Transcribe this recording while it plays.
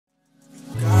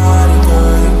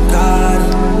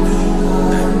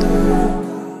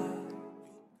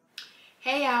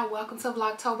welcome to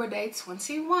Vlogtober day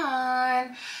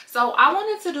 21. So I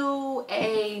wanted to do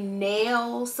a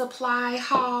nail supply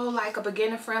haul, like a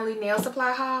beginner friendly nail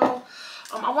supply haul.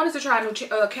 I wanted to try a new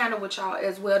candle with y'all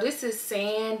as well. This is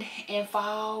Sand and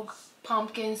Fog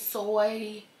Pumpkin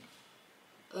Soy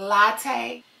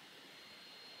Latte.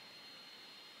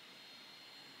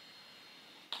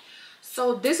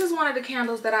 So this is one of the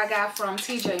candles that I got from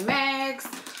TJ Maxx.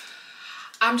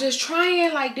 I'm just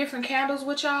trying like different candles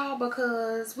with y'all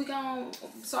because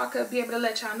so I could be able to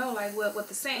let y'all know like what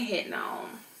the scent hitting on.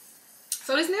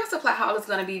 So this nail supply haul is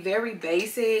going to be very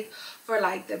basic for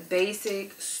like the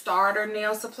basic starter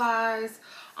nail supplies.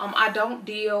 I don't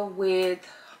deal with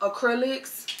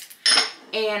acrylics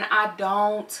and I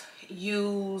don't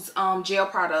use gel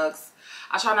products.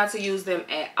 I try not to use them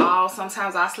at all.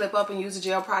 Sometimes I slip up and use a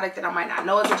gel product that I might not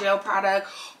know is a gel product,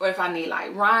 or if I need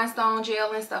like rhinestone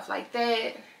gel and stuff like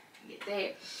that,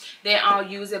 then I'll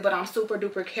use it, but I'm super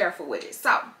duper careful with it.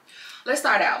 So let's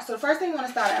start out. So the first thing I want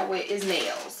to start out with is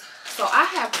nails. So I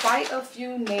have quite a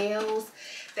few nails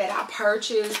that I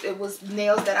purchased. It was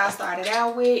nails that I started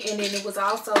out with, and then it was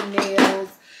also nails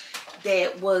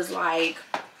that was like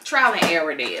trial and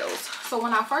error nails. So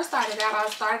when I first started out, I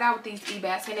started out with these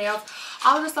e-basket nails.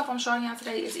 All of the stuff I'm showing y'all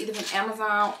today is either from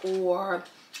Amazon or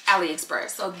AliExpress.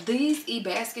 So these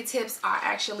e-basket tips are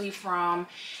actually from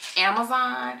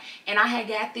Amazon, and I had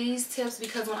got these tips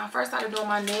because when I first started doing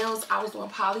my nails, I was doing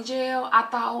polygel. I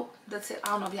thought the tip, I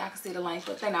don't know if y'all can see the length,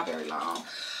 but they're not very long.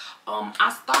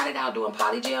 I started out doing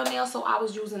polygel nails, so I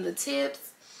was using the tips.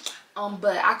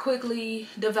 But I quickly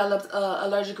developed an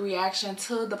allergic reaction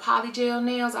to the polygel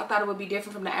nails. I thought it would be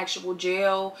different from the actual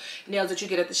gel nails that you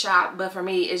get at the shop, but for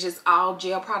me it's just all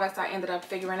gel products I ended up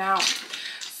figuring out.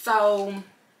 So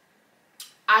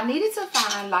I needed to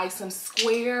find like some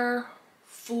square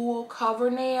full cover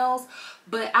nails,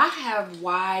 but I have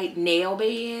wide nail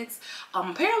beds.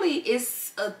 Apparently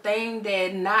it's a thing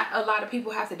that not a lot of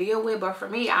people have to deal with, but for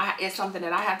me it's something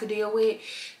that I have to deal with.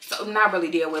 So not really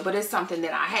deal with, but it's something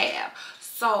that I have.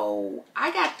 So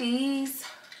I got these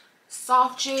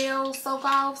soft gel soak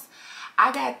offs.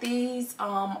 I got these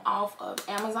off of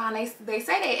Amazon. They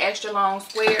say they extra long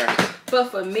square,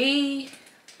 but for me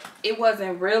it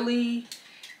wasn't really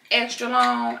extra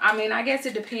long. I mean, I guess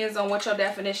it depends on what your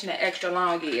definition of extra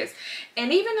long is.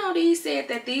 And even though these said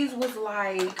that these was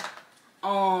like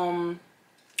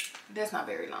that's not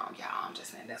very long, y'all. I'm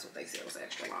just saying that's what they said was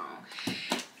extra long.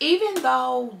 Even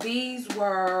though these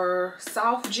were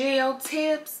soft gel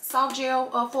tips, soft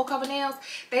gel full cover nails,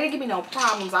 they didn't give me no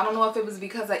problems. I don't know if it was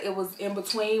because it was in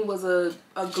between was a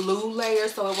glue layer,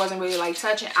 so it wasn't really like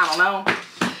touching. I don't know.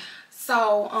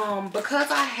 So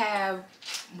because I have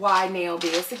wide nail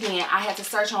beds, again, I had to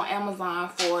search on Amazon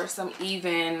for some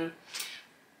even.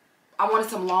 I wanted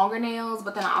some longer nails,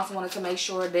 but then I also wanted to make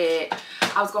sure that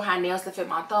I was going to have nails to fit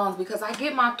my thumbs, because I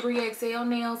get my 3XL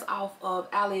nails off of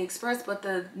AliExpress, but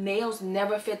the nails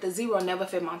never fit, the zero never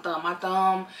fit my thumb. My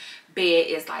thumb bed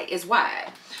is like, it's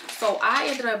wide. So I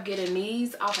ended up getting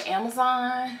these off of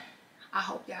Amazon. I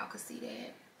hope y'all could see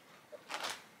that.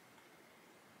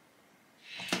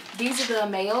 These are the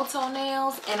Mayo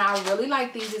toenails, and I really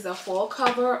like these as a full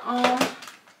cover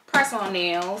press-on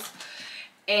nails.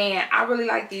 And I really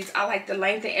like these. I like the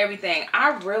length and everything.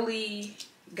 I really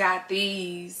got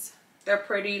these. They're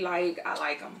pretty. Like, I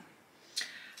like them.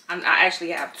 I actually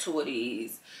have two of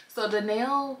these. So the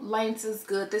nail length is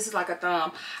good. This is like a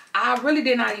thumb. I really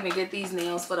did not even get these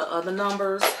nails for the other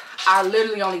numbers. I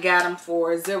literally only got them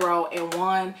for 0 and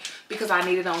 1 because I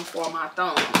needed them for my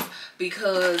thumbs.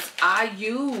 Because I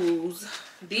use,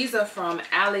 these are from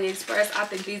AliExpress. I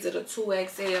think these are the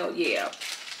 2XL. Yeah.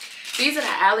 These are the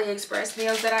AliExpress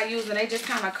nails that I use, and they just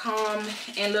kind of come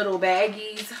in little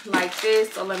baggies like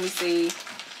this. So let me see.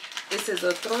 This is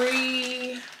a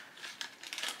 3.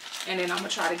 And then I'm going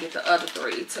to try to get the other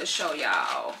 3 to show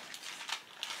y'all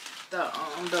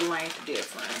the length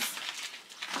difference.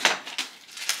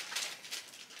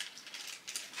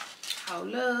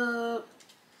 Hold up.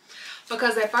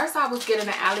 Because at first I was getting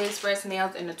the AliExpress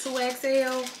nails in the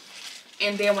 2XL.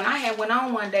 And then when I had went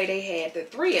on one day, they had the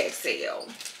 3XL.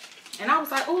 And I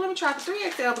was like, oh, let me try the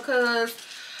 3XL, because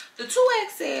the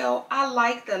 2XL, I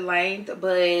like the length,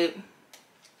 but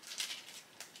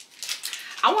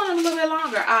I want them a little bit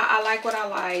longer. I like what I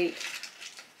like.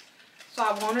 So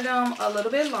I wanted them a little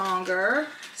bit longer.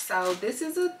 So this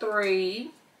is a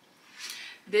 3.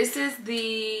 This is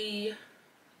the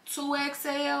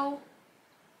 2XL.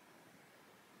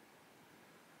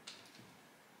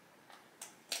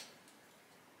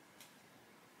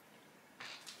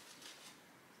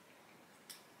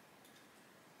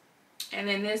 And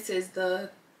then this is the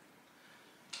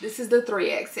This is the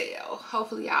 3XL.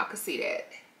 Hopefully y'all can see that.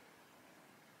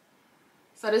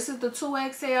 So this is the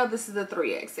 2XL, this is the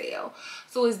 3XL.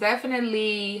 So it's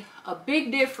definitely a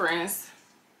big difference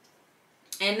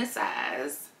in the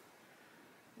size.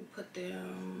 We put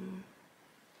them.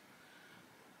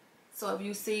 So if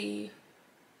you see,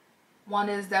 one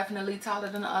is definitely taller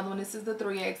than the other one. This is the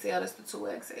 3XL, this is the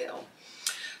 2XL.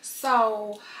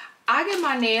 So I get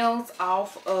my nails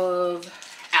off of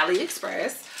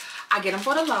AliExpress. I get them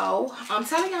for the low. I'm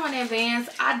telling y'all in advance,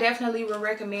 I definitely would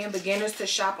recommend beginners to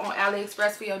shop on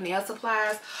AliExpress for your nail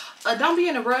supplies. Don't be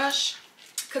in a rush,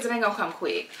 because it ain't gonna come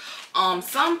quick.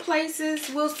 Some places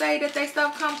will say that they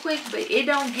stuff come quick, but it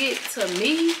don't get to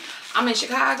me. I'm in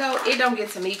Chicago, it don't get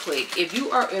to me quick. If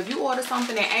you order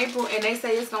something in April and they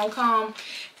say it's gonna come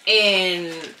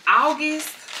in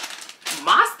August,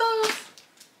 my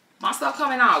stuff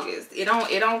come in August. It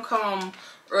don't come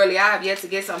early. I have yet to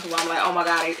get something where I'm like, oh my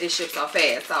god, it ships so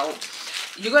fast.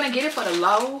 So you're gonna get it for the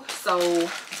low, so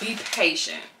be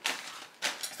patient.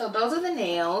 So those are the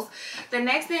nails. The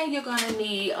next thing you're gonna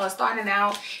need starting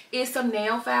out is some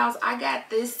nail files. I got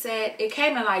this set. It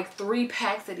came in like 3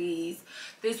 packs of these.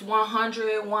 This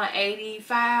 100, 180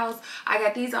 files. I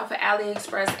got these off of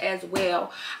AliExpress as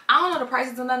well. I don't know the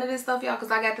prices of none of this stuff, y'all,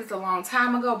 because I got this a long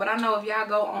time ago. But I know if y'all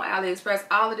go on AliExpress,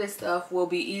 all of this stuff will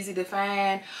be easy to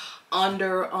find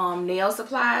under nail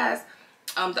supplies.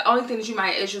 The only thing that you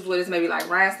might have issues with is maybe like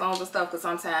rhinestones and stuff, because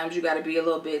sometimes you got to be a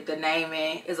little bit, the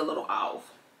naming is a little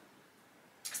off.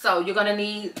 So you're gonna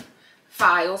need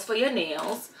files for your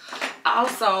nails.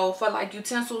 Also for like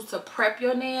utensils to prep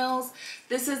your nails,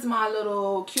 this is my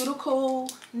little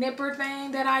cuticle nipper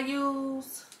thing that I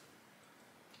use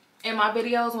in my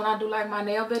videos when I do like my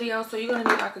nail videos. So you're gonna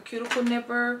need like a cuticle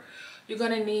nipper, you're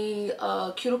gonna need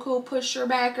a cuticle pusher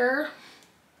backer.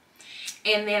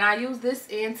 And then I use this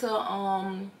end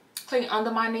to clean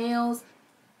under my nails.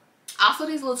 Also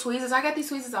these little tweezers, I got these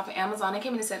tweezers off of Amazon. They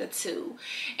came in a set of 2.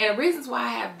 And the reasons why I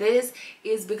have this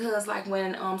is because like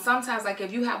when sometimes like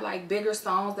if you have like bigger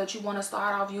stones that you want to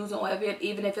start off using, or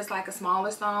even if it's like a smaller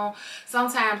stone,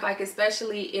 sometimes like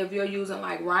especially if you're using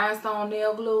like rhinestone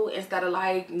nail glue instead of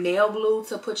like nail glue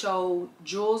to put your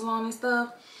jewels on and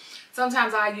stuff,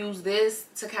 sometimes I use this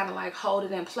to kind of like hold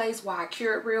it in place while I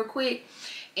cure it real quick.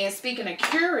 And speaking of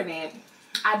curing it,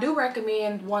 I do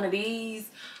recommend one of these.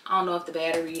 I don't know if the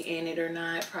battery in it or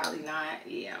not. Probably not.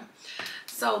 Yeah.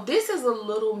 So this is a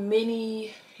little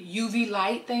mini UV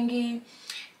light thingy.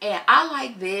 And I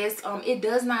like this. It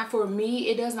does not, for me,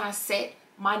 it does not set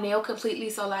my nail completely.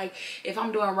 So like if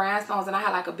I'm doing rhinestones and I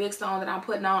have like a big stone that I'm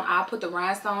putting on, I'll put the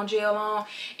rhinestone gel on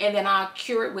and then I'll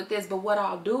cure it with this. But what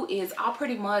I'll do is I'll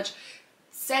pretty much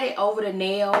set it over the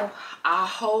nail. I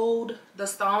hold the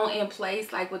stone in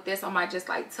place. Like with this, I might just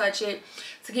like touch it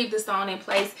to keep the stone in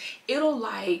place. It'll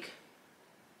like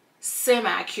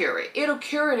semi-cure it. It'll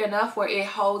cure it enough where it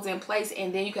holds in place,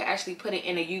 and then you can actually put it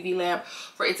in a UV lamp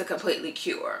for it to completely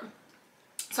cure.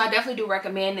 So I definitely do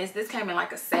recommend this. This came in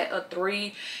like a set of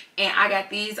 3, and I got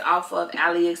these off of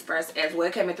AliExpress as well.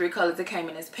 It came in 3 colors. It came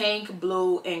in as pink,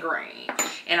 blue, and green,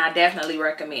 and I definitely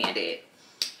recommend it.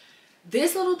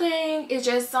 This little thing is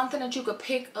just something that you could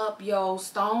pick up your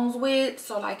stones with.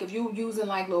 So like if you're using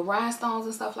like little rhinestones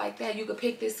and stuff like that, you could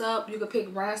pick this up. You could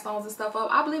pick rhinestones and stuff up.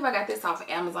 I believe I got this off of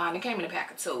Amazon. It came in a pack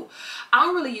of 2. I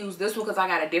don't really use this one because I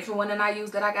got a different one than I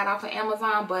use that I got off of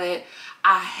Amazon, but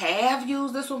I have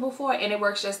used this one before and it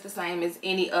works just the same as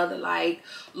any other like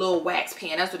little wax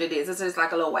pen. That's what it is. It's just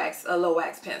like a little wax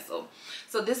pencil.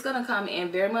 So this is gonna come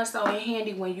in very much so in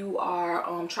handy when you are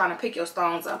trying to pick your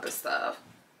stones up and stuff.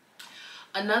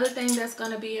 Another thing that's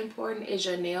going to be important is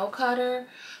your nail cutter.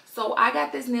 So I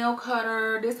got this nail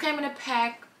cutter. This came in a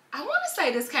pack. I want to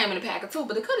say this came in a pack of 2,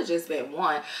 but it could have just been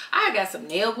 1. I got some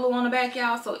nail glue on the back,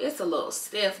 y'all, so it's a little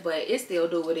stiff, but it still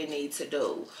do what it needs to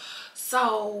do.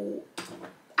 So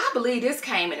I believe this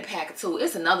came in a pack of 2.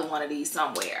 It's another one of these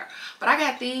somewhere. But I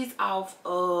got these off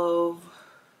of,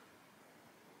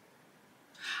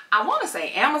 I want to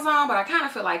say Amazon, but I kind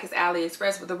of feel like it's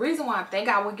AliExpress. But the reason why I think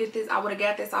I would get this, I would have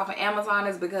got this off of Amazon,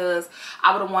 is because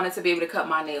I would have wanted to be able to cut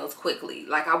my nails quickly.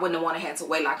 Like I wouldn't have wanted to have to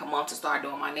wait like a month to start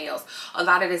doing my nails. A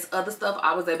lot of this other stuff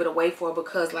I was able to wait for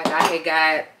because like I had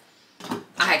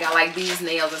got like these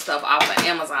nails and stuff off of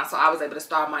Amazon, so I was able to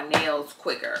start my nails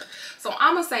quicker. So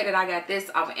I'm gonna say that I got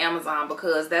this off of Amazon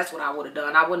because that's what I would have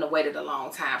done. I wouldn't have waited a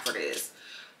long time for this.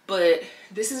 But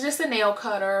this is just a nail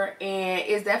cutter, and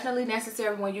it's definitely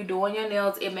necessary when you're doing your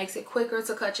nails. It makes it quicker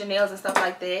to cut your nails and stuff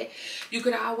like that. You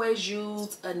could always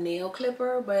use a nail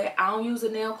clipper, but I don't use a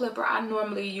nail clipper. I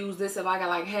normally use this if I got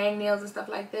like hang nails and stuff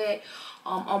like that.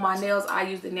 On my nails, I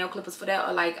use the nail clippers for that.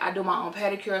 Or like I do my own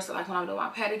pedicures, so like when I'm doing my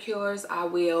pedicures, I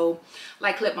will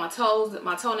like clip my toes,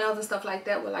 my toenails and stuff like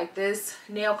that with like this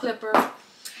nail clipper.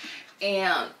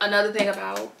 And another thing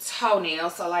about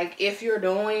toenails, so like if you're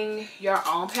doing your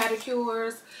own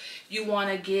pedicures, you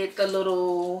want to get the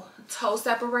little toe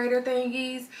separator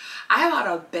thingies. I have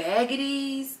a bag of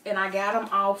these, and I got them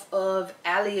off of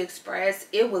AliExpress.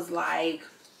 It was like,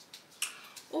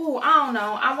 oh, I don't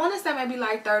know, I want to say maybe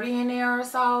like 30 in there or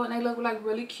so, and they look like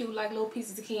really cute, like little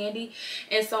pieces of candy.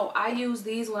 And so I use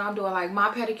these when I'm doing like my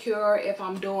pedicure, if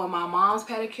I'm doing my mom's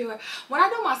pedicure. When I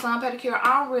do my son pedicure,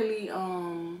 I don't really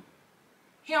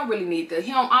he don't really need the I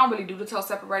don't really do the toe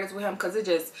separators with him, because it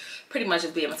just pretty much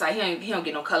is being tight. He don't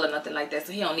get no color, nothing like that,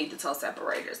 so he don't need the toe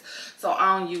separators. So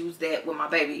I don't use that with my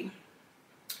baby.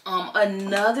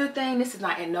 Another thing, this is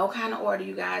not in no kind of order,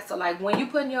 you guys. So like when you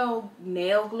put your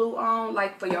nail glue on,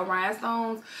 like for your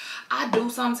rhinestones, I do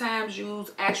sometimes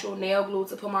use actual nail glue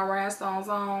to put my rhinestones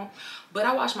on, but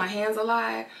I wash my hands a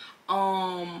lot,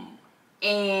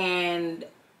 and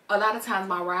a lot of times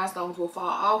my rhinestones will fall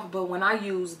off. But when I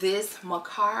use this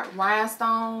Macart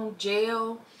rhinestone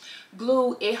gel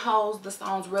glue, it holds the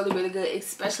stones really good,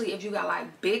 especially if you got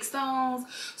like big stones.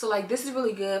 So like this is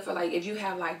really good for like if you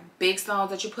have like big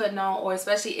stones that you're putting on, or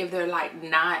especially if they're like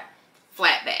not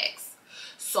flat bags.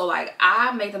 So like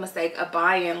I made the mistake of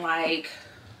buying like,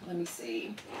 let me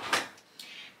see,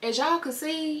 as y'all can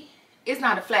see, it's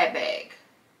not a flat bag.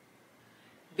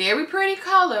 Very pretty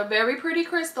color, very pretty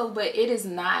crystal, but it is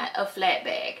not a flat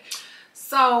bag.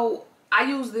 So I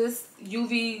use this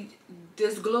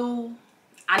this glue.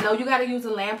 I know you got to use a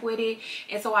lamp with it,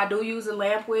 and so I do use a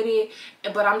lamp with it,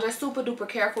 but I'm just super duper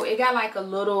careful. It got like a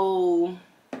little,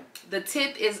 the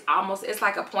tip is almost, it's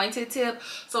like a pointed tip,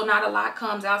 so not a lot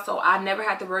comes out. So I never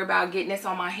have to worry about getting this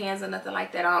on my hands or nothing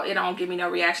like that. It don't give me no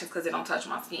reactions because it don't touch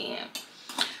my skin.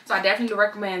 So I definitely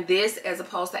recommend this as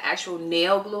opposed to actual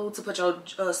nail glue to put your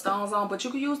stones on. But you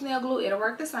can use nail glue, it'll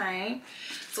work the same.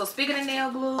 So speaking of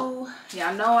nail glue,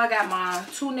 y'all know I got my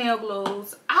 2 nail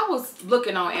glues. I was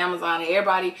looking on Amazon,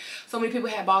 and so many people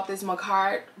had bought this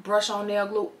Macart brush on nail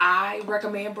glue. I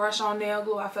recommend brush on nail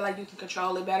glue. I feel like you can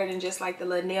control it better than just like the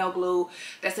little nail glue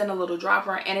that's in a little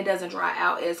dropper, and it doesn't dry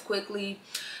out as quickly.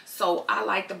 So I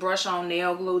like the brush on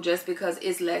nail glue just because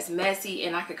it's less messy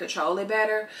and I can control it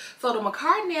better. So the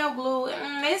Macart nail glue,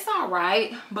 it's all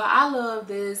right, but I love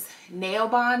this nail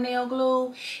bond nail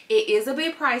glue. It is a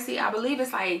bit pricey. I believe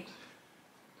it's like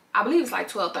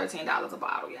 $12, $13 a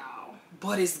bottle, y'all,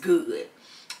 but it's good.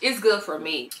 It's good for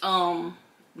me. No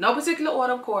particular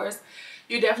order, of course.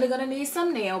 You're definitely going to need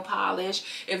some nail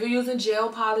polish. If you're using gel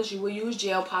polish, you will use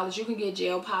gel polish. You can get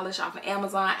gel polish off of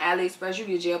Amazon, AliExpress. You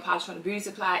can get gel polish from the beauty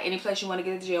supply, any place you want to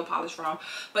get the gel polish from.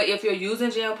 But if you're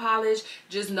using gel polish,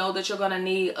 just know that you're going to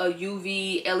need a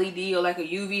UV LED or like a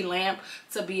UV lamp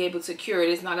to be able to cure it.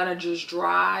 It's not going to just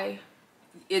dry.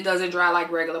 It doesn't dry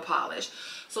like regular polish.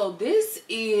 So this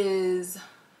is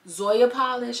Zoya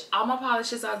polish. All my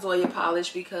polishes are Zoya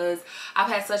polish because I've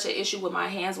had such an issue with my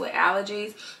hands with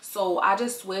allergies. So I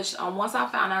just switched. Once I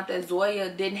found out that Zoya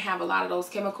didn't have a lot of those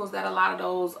chemicals that a lot of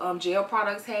those gel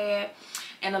products had,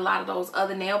 and a lot of those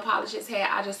other nail polishes had,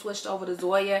 I just switched over to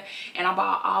Zoya, and I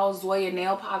bought all Zoya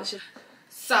nail polishes.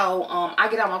 So I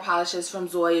get all my polishes from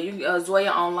Zoya. You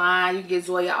Zoya online. You can get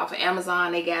Zoya off of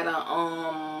Amazon. They got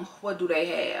a what do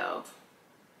they have?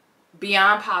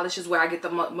 Beyond Polish is where I get the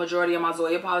majority of my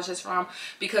Zoya polishes from,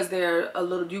 because they're a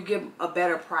little, you get a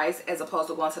better price as opposed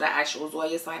to going to the actual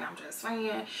Zoya site. I'm just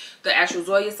saying, the actual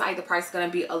Zoya site, the price is going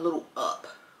to be a little up,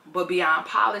 but Beyond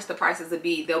Polish, the prices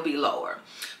they'll be lower.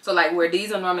 So like where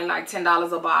these are normally like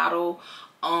 $10 a bottle,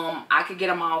 I could get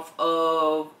them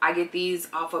I get these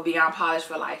off of Beyond Polish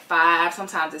for like $5,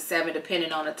 sometimes it's $7,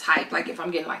 depending on the type. Like if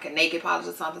I'm getting like a naked polish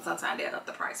or something, sometimes they up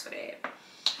the price for that.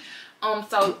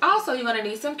 So also you're gonna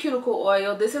need some cuticle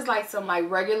oil. This is like some like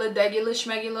regular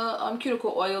schmegular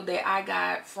cuticle oil that I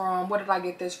got from, where did I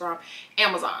get this from?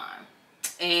 Amazon.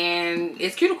 And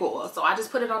it's cuticle oil, so I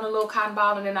just put it on a little cotton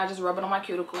ball and then I just rub it on my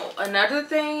cuticle. Another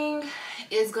thing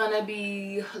is gonna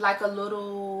be like a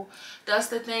little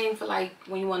duster thing for like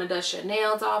when you want to dust your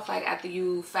nails off, like after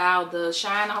you file the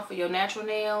shine off of your natural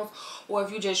nails, or if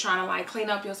you're just trying to like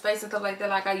clean up your space and stuff like that.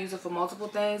 Like I use it for multiple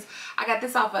things. I got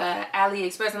this off of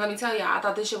AliExpress, and let me tell you, I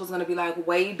thought this shit was gonna be like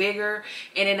way bigger,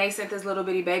 and then they sent this little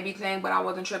bitty baby thing, but I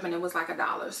wasn't tripping. It was like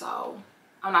 $1. So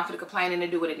I'm not gonna complain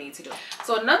and do what it needs to do.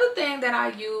 So another thing that I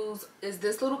use is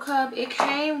this little cup. It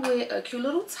came with a cute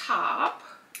little top,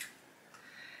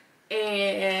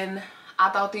 and I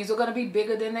thought these were gonna be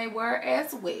bigger than they were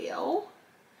as well.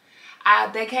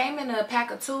 They came in a pack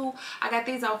of 2. I got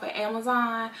these off of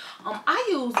Amazon. I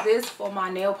use this for my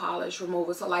nail polish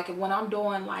remover. So like when I'm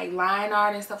doing like line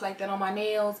art and stuff like that on my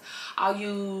nails, I'll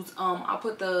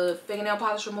put the fingernail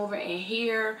polish remover in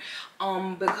here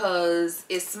because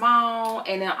it's small,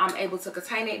 and then I'm able to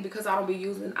contain it because I don't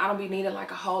be needing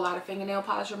like a whole lot of fingernail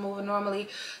polish remover normally.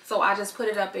 So I just put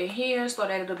it up in here so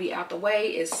that it'll be out the way.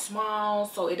 It's small,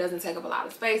 so it doesn't take up a lot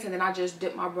of space, and then I just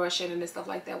dip my brush in and stuff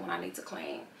like that when I need to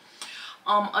clean.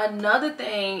 Another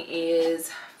thing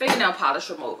is fingernail polish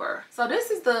remover. So this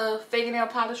is the fingernail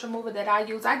polish remover that I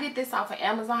use. I get this off of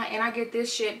Amazon, and I get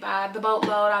this shit by the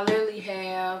boatload. I literally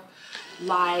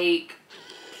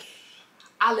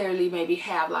maybe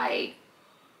have like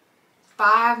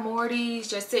 5 more of these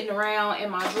just sitting around in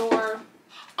my drawer.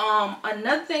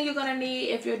 Another thing you're gonna need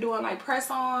if you're doing like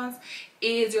press-ons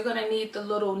is you're gonna need the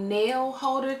little nail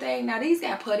holder thing. Now these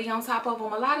got putty on top of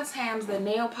them. A lot of times the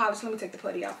nail polish, let me take the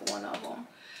putty off of one of them.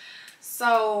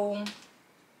 So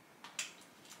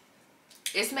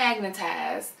it's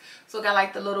magnetized, so it got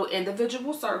like the little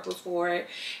individual circles for it.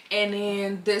 And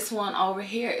then this one over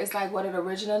here is like what it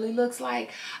originally looks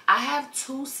like. I have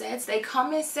 2 sets. They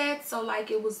come in sets, so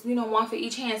like it was, you know, 1 for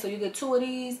each hand, so you get 2 of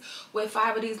these with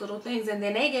 5 of these little things. And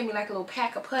then they gave me like a little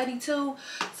pack of putty too,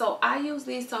 so I use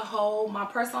these to hold my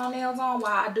press-on nails on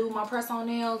while I do my press-on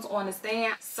nails on the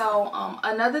stand. So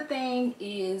another thing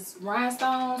is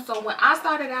rhinestones. So when I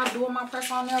started out doing my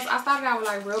press-on nails, I started out with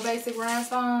like real basic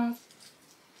rhinestones.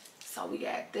 So we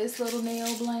got this little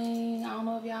nail bling. I don't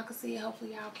know if y'all can see it.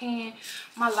 Hopefully y'all can.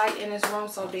 My light in this room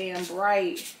so damn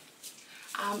bright.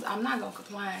 I'm not gonna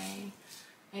complain.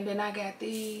 And then I got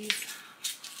these.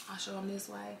 I'll show them this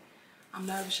way. I'm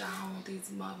nervous, y'all. I don't want these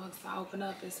motherfuckers to open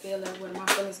up and spill everywhere. My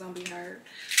feelings gonna be hurt.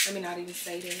 Let me not even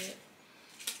say that.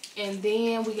 And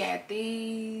then we got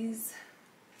these.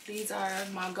 These are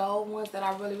my gold ones that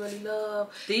I really, really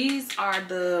love. These are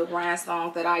the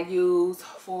rhinestones that I use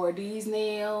for these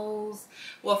nails.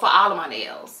 Well, for all of my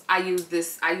nails. I use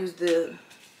these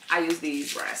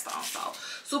rhinestones. So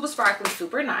super sparkly,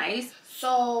 super nice.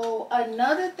 So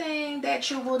another thing that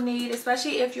you will need,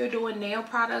 especially if you're doing nail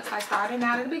products, like starting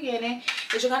out at the beginning,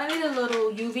 is you're gonna need a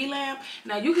little UV lamp.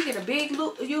 Now you can get a big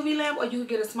UV lamp, or you can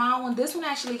get a small one. This one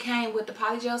actually came with the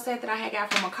polygel set that I had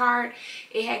got from a cart.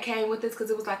 It had came with this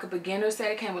because it was like a beginner set.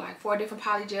 It came with like 4 different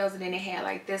polygels, and then it had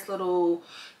like this little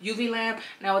UV lamp.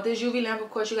 Now with this UV lamp,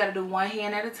 of course, you got to do 1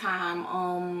 hand at a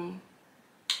time.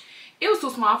 It was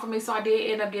too small for me, so I did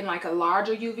end up getting like a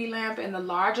larger UV lamp. And the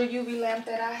larger UV lamp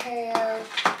that I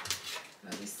have,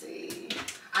 let me see,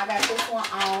 I got this one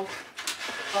off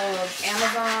of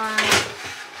Amazon.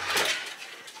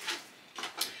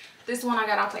 This one I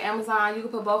got off of Amazon. You can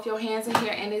put both your hands in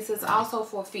here, and this is also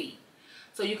for feet.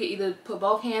 So you could either put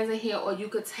both hands in here, or you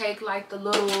could take like the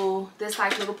little, this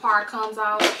like little part comes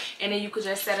out, and then you could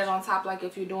just set it on top. Like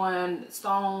if you're doing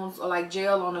stones or like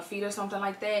gel on the feet or something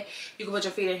like that, you can put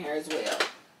your feet in here as well.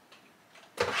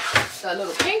 The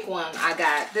little pink one I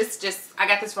got this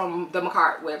from the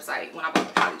Macart website when I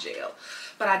bought the poly gel.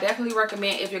 But I definitely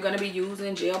recommend, if you're going to be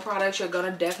using gel products, you're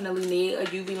going to definitely need a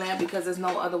UV lamp, because there's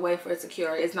no other way for it to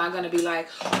cure. It's not going to be like,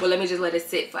 well, let me just let it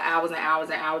sit for hours and hours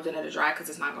and hours and it'll dry, because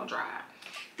it's not going to dry.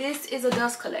 This is a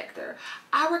dust collector.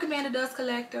 I recommend a dust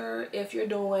collector if you're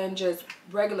doing just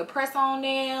regular press-on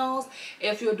nails,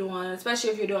 if you're doing, especially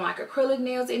if you're doing like acrylic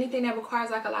nails, anything that requires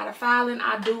like a lot of filing.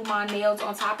 I do my nails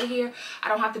on top of here. I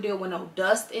don't have to deal with no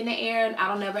dust in the air. I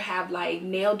don't ever have like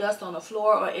nail dust on the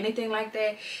floor or anything like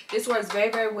that. This works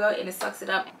very, very well, and it sucks it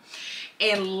up.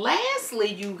 And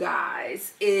lastly, you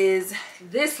guys, is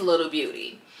this little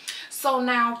beauty. So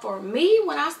now for me,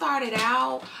 when I started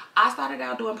out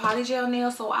doing polygel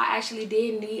nails, so I actually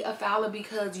did need a filer,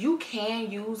 because you can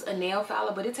use a nail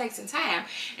filer, but it takes some time.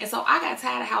 And so I got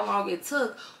tired of how long it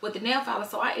took with the nail filer,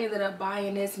 so I ended up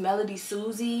buying this Melody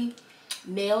Susie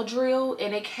nail drill,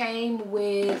 and it came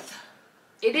with,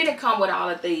 it didn't come with all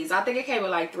of these. I think it came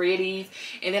with like 3 of these,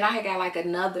 and then I had got like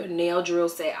another nail drill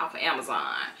set off of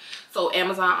Amazon. So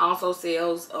Amazon also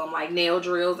sells like nail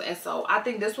drills, and so I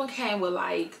think this one came with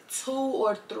like 2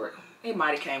 or 3. It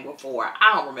might have came with 4.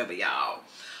 I don't remember, y'all,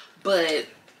 but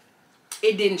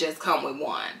it didn't just come with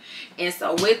 1. And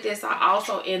so with this, I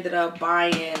also ended up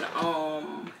buying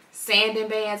sanding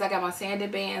bands. I got my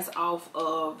sanding bands off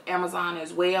of Amazon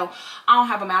as well. I don't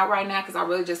have them out right now because I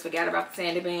really just forgot about the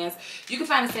sanding bands. You can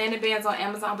find the sanding bands on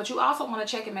Amazon, but you also want to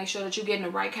check and make sure that you're getting the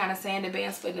right kind of sanding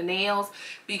bands for the nails,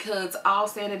 because all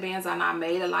sanding bands are not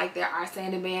made alike. There are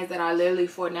sanding bands that are literally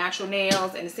for natural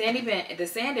nails, and the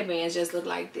sanding bands just look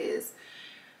like this.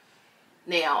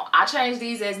 Now, I change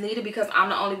these as needed because I'm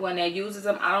the only one that uses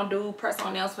them. I don't do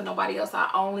press-on nails for nobody else.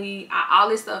 All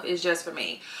this stuff is just for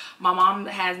me. My mom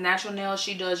has natural nails.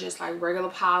 She does just like regular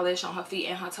polish on her feet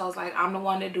and her toes. Like, I'm the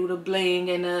one that do the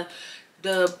bling and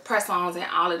the press-ons and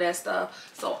all of that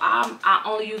stuff. So I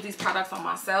only use these products on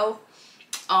myself.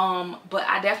 But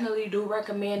I definitely do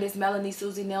recommend this Melanie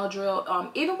Susie nail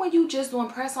drill. Even when you just doing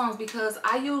press-ons, because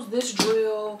I use this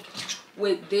drill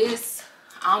with this.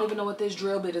 I don't even know what this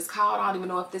drill bit is called. I don't even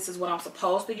know if this is what I'm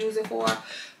supposed to use it for.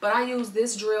 But I use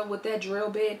this drill with that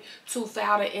drill bit to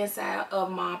file the inside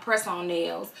of my press-on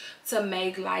nails to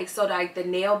make like, so like the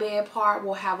nail bed part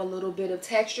will have a little bit of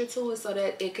texture to it so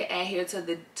that it can adhere to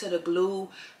the glue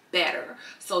better.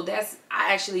 So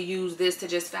I actually use this to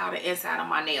just file the inside of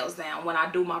my nails down when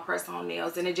I do my press-on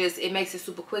nails. And it makes it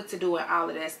super quick to do and all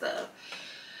of that stuff.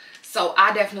 So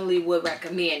I definitely would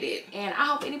recommend it. And I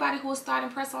hope anybody who is starting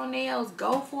press-on nails,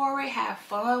 go for it. Have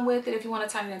fun with it. If you want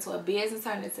to turn it into a business,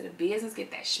 turn it into the business.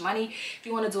 Get that shmoney. If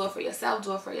you want to do it for yourself,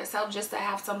 do it for yourself. Just to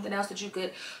have something else that you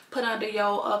could put under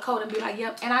your coat and be like,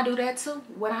 yep. And I do that too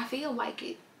when I feel like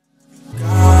it.